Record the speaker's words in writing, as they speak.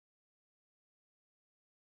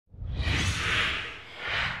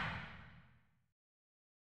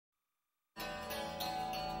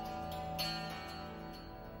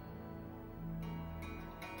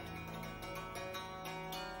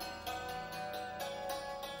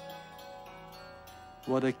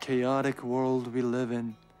What a chaotic world we live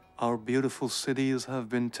in. Our beautiful cities have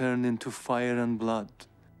been turned into fire and blood.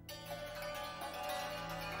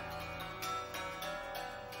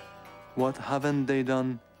 What haven't they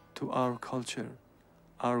done to our culture,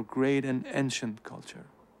 our great and ancient culture?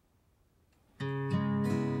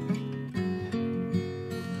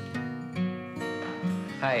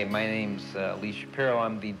 Hi, my name's Lee Shapiro.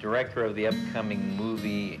 I'm the director of the upcoming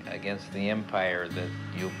movie Against the Empire that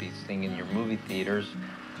you'll be seeing in your movie theaters.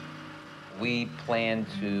 We plan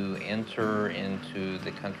to enter into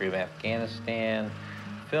the country of Afghanistan,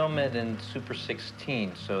 film it in Super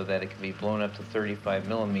 16 so that it can be blown up to 35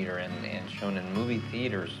 millimeter and shown in movie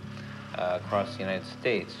theaters across the United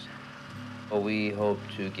States. Well, we hope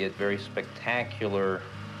to get very spectacular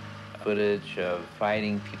footage of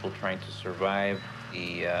fighting, people trying to survive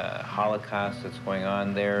the Holocaust that's going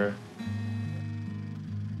on there.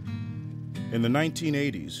 In the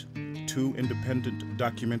 1980s, two independent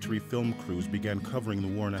documentary film crews began covering the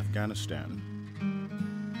war in Afghanistan.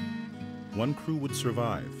 One crew would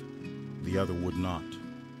survive, the other would not.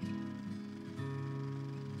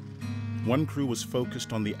 One crew was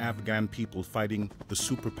focused on the Afghan people fighting the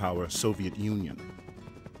superpower Soviet Union.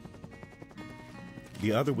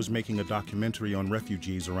 The other was making a documentary on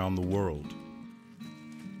refugees around the world.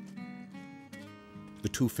 The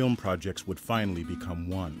two film projects would finally become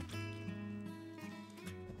one.